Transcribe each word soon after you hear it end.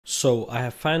So I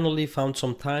have finally found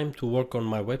some time to work on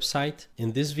my website.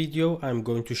 In this video, I'm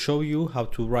going to show you how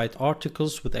to write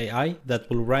articles with AI that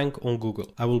will rank on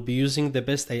Google. I will be using the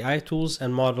best AI tools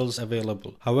and models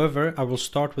available. However, I will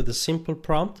start with a simple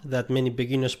prompt that many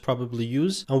beginners probably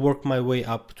use and work my way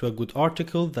up to a good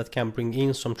article that can bring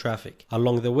in some traffic.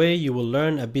 Along the way, you will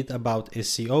learn a bit about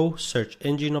SEO, search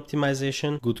engine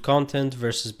optimization, good content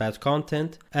versus bad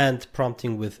content, and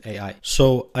prompting with AI.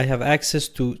 So I have access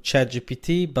to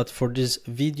ChatGPT, but for this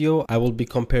video, I will be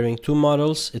comparing two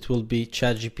models. It will be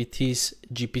ChatGPT's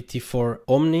GPT-4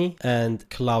 Omni and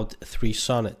Claude 3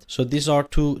 Sonnet. So these are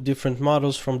two different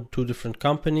models from two different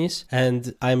companies,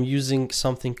 and I'm using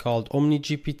something called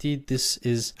OmniGPT. This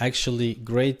is actually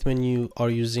great when you are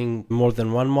using more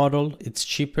than one model. It's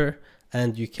cheaper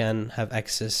and you can have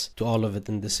access to all of it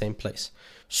in the same place.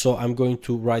 So I'm going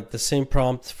to write the same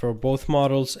prompt for both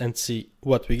models and see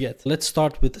what we get. Let's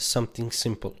start with something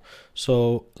simple.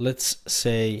 So let's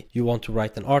say you want to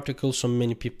write an article. So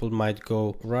many people might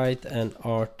go write an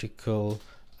article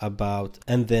about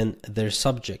and then their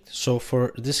subject. So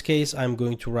for this case, I'm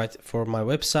going to write for my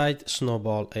website,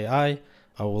 Snowball AI.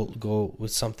 I will go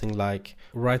with something like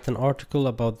write an article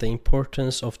about the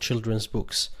importance of children's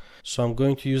books. So I'm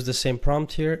going to use the same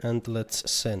prompt here and let's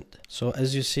send. So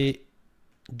as you see,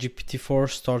 GPT-4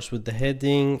 starts with the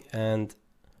heading and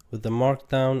with the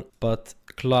markdown, but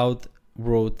Claude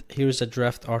wrote, here's a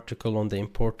draft article on the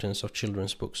importance of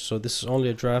children's books. So this is only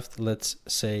a draft. Let's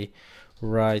say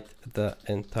write the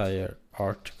entire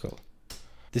article.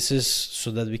 This is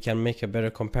so that we can make a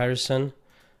better comparison.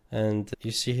 And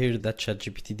you see here that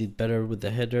ChatGPT did better with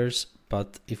the headers,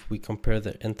 but if we compare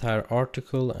the entire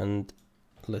article, and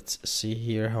let's see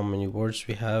here how many words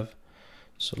we have.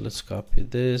 So let's copy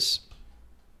this,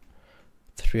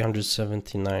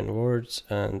 379 words,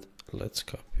 and let's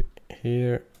copy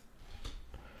here.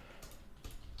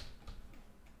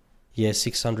 Yeah,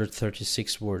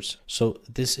 636 words. So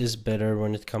this is better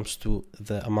when it comes to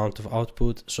the amount of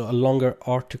output. So a longer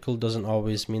article doesn't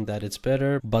always mean that it's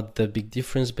better, but the big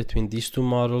difference between these two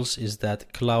models is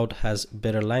that Claude has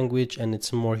better language and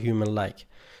it's more human-like.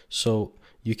 So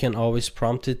you can always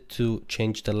prompt it to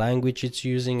change the language it's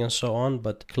using and so on,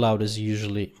 but Claude is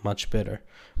usually much better.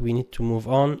 We need to move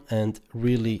on and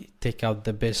really take out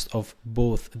the best of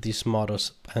both these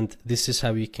models. And this is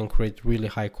how you can create really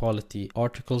high quality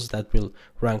articles that will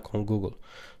rank on Google.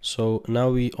 So now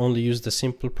we only use the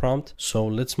simple prompt. So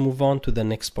let's move on to the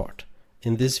next part.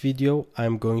 In this video,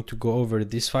 I'm going to go over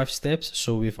these 5 steps.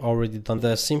 So we've already done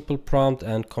the simple prompt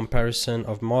and comparison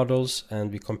of models,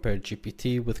 and we compared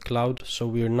GPT with Claude. So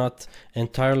we're not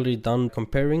entirely done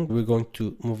comparing. We're going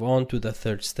to move on to the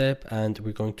third step, and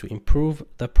we're going to improve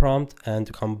the prompt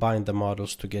and combine the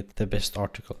models to get the best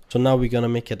article. So now we're going to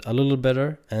make it a little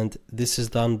better, and this is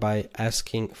done by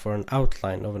asking for an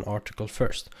outline of an article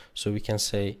first. So we can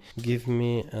say, give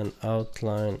me an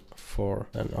outline for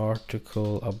an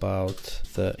article about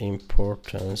the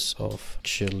importance of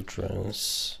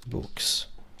children's books.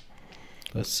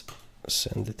 Let's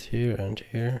send it here and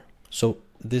here. So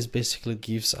this basically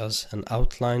gives us an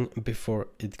outline before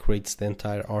it creates the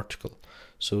entire article.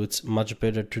 So it's much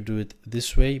better to do it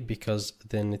this way, because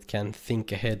then it can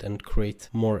think ahead and create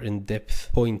more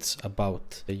in-depth points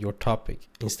about your topic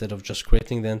instead of just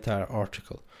creating the entire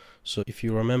article. So if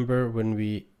you remember, when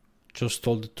we just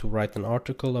told it to write an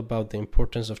article about the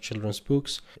importance of children's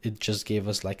books, it just gave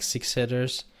us like 6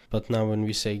 headers. But now when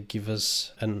we say give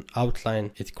us an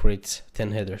outline, it creates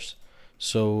 10 headers.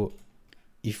 So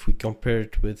if we compare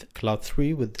it with Claude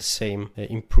 3 with the same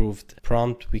improved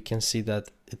prompt, we can see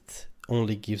that it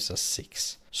only gives us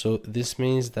 6. So this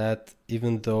means that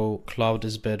even though Claude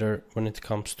is better when it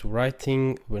comes to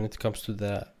writing, when it comes to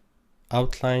the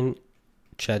outline,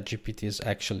 ChatGPT is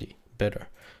actually better.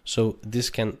 So this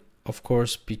can of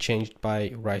course be changed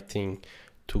by writing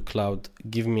to Claude,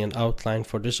 give me an outline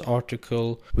for this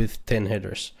article with 10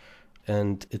 headers,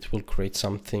 and it will create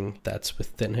something that's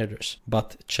with 10 headers.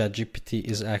 But ChatGPT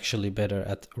is actually better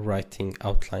at writing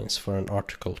outlines for an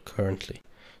article currently.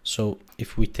 So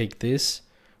if we take this,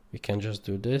 we can just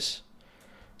do this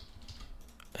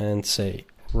and say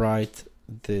write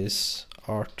this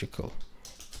article.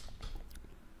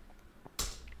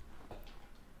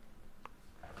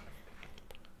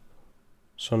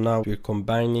 So now we're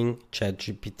combining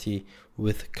ChatGPT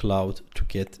with Claude to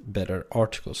get better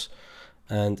articles.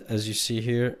 And as you see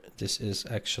here, this is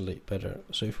actually better.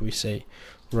 So if we say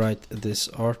write this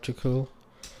article,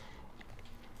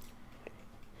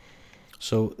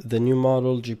 so the new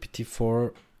model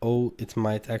GPT-4o, it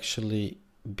might actually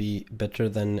be better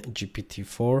than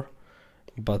GPT-4,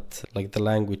 but like the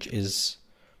language is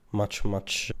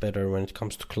much better when it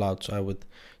comes to Claude, so I would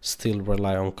still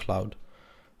rely on Claude.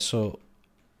 So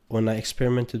when I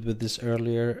experimented with this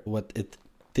earlier, what it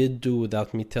did do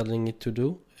without me telling it to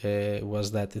do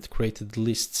was that it created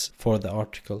lists for the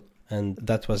article. And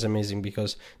that was amazing,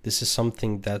 because this is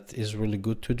something that is really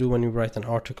good to do when you write an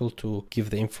article, to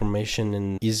give the information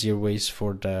in easier ways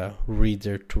for the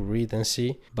reader to read and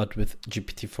see. But with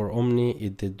GPT-4 Omni,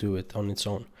 it did do it on its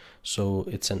own. So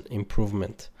it's an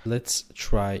improvement. Let's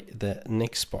try the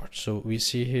next part. So we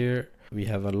see here, we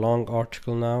have a long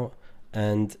article now.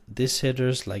 And these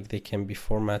headers, like, they can be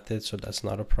formatted, so that's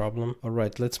not a problem. All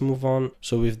right, let's move on.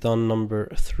 So we've done number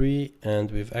 3,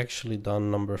 and we've actually done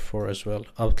number 4 as well,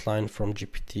 outline from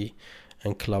GPT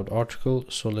and Claude article.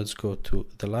 So let's go to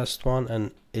the last one,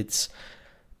 and it's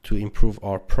to improve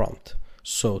our prompt.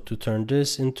 So to turn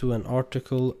this into an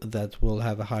article that will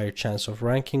have a higher chance of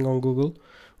ranking on Google,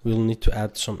 we'll need to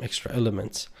add some extra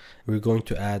elements. We're going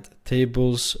to add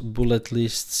tables, bullet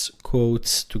lists,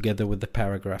 quotes together with the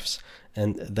paragraphs,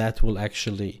 and that will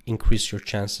actually increase your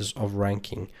chances of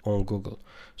ranking on Google.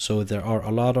 So there are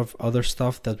a lot of other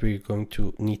stuff that we're going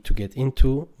to need to get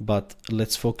into, but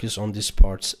let's focus on these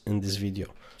parts in this video.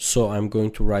 So I'm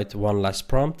going to write one last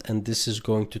prompt, and this is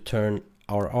going to turn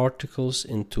our articles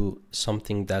into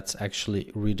something that's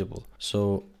actually readable.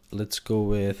 So let's go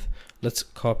with, let's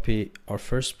copy our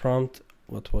first prompt.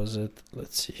 What was it?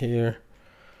 Let's see here.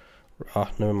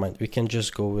 Never mind. We can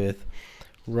just go with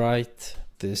write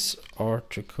this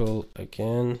article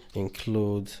again,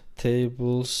 include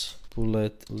tables,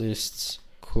 bullet lists,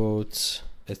 quotes,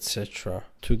 etc.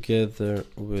 together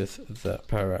with the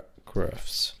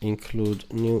paragraphs. Include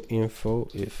new info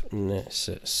if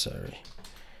necessary.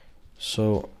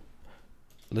 So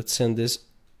let's send this.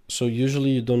 So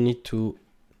usually you don't need to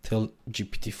tell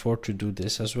GPT-4 to do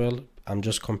this as well. I'm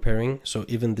just comparing. So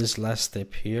even this last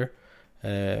step here,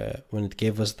 when it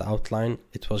gave us the outline,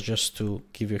 it was just to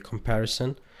give you a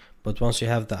comparison. But once you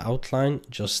have the outline,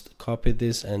 just copy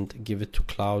this and give it to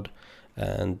Claude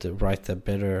and write a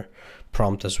better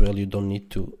prompt as well. You don't need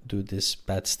to do this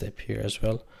bad step here as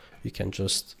well. You can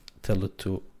just tell it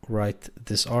to write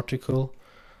this article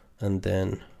and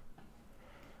then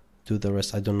do the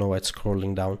rest. I don't know why it's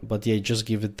scrolling down, but yeah, just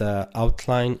give it the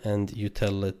outline and you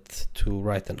tell it to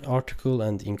write an article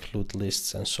and include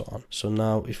lists and so on. So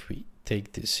now if we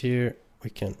take this here, we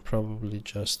can probably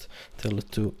just tell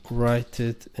it to write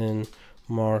it in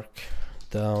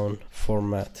markdown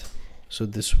format. So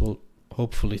this will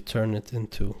hopefully turn it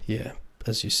into, yeah,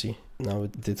 as you see, now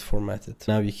it did format it.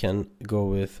 Now you can go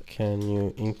with, can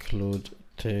you include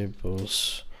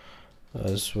tables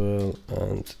as well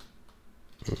and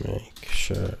make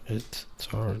sure it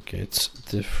targets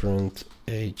different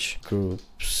age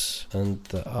groups and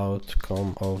the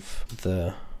outcome of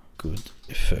the good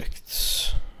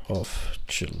effects of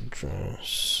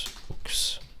children's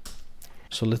books.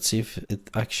 So let's see if it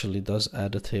actually does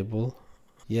add a table.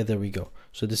 Yeah, there we go.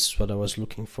 So this is what I was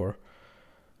looking for.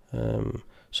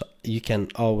 So you can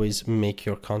always make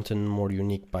your content more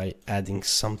unique by adding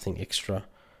something extra.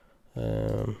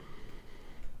 Again,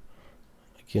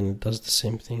 it does the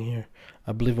same thing here.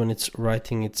 I believe when it's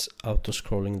writing, it's auto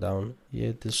scrolling down.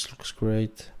 Yeah, this looks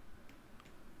great.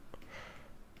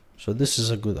 So this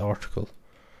is a good article.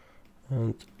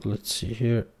 And let's see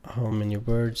here, how many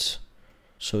words.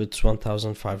 So it's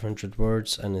 1,500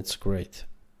 words and it's great.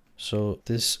 So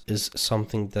this is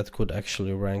something that could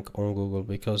actually rank on Google,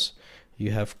 because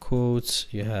you have quotes,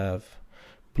 you have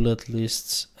bullet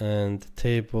lists and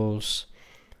tables,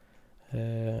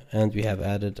 and we have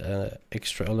added an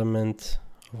extra element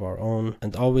of our own.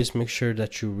 And always make sure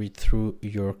that you read through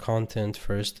your content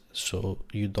first, so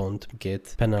you don't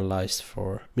get penalized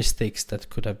for mistakes that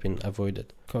could have been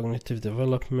avoided. Cognitive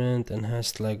development,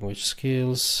 enhanced language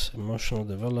skills, emotional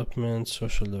development,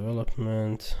 social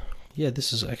development. Yeah,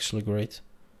 this is actually great.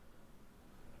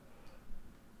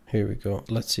 Here we go.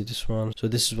 Let's see this one. So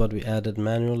this is what we added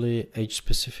manually.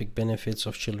 Age-specific benefits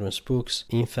of children's books,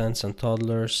 infants and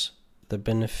toddlers, the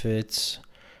benefits,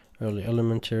 early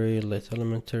elementary, late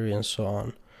elementary, and so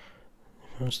on.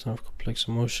 First have complex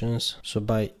emotions. So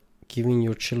by giving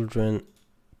your children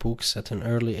books at an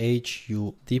early age,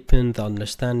 you deepen the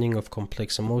understanding of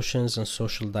complex emotions and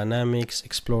social dynamics,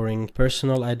 exploring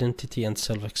personal identity and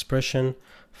self-expression,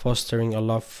 fostering a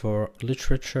love for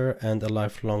literature and a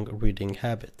lifelong reading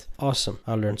habit. Awesome.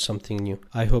 I learned something new.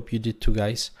 I hope you did too,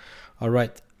 guys. All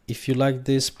right. If you like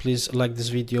this, please like this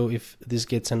video. If this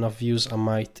gets enough views, I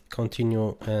might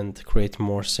continue and create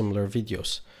more similar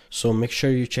videos. So make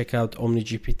sure you check out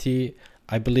OmniGPT.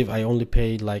 I believe I only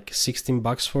paid like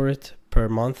 $16 for it per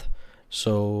month.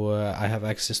 So I have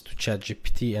access to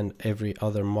ChatGPT and every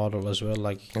other model as well,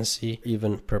 like you can see,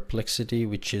 even Perplexity,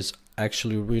 which is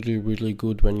actually really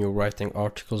good when you're writing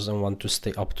articles and want to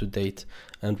stay up to date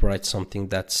and write something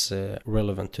that's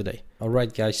relevant today.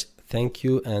 Alright guys, thank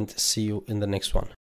you and see you in the next one.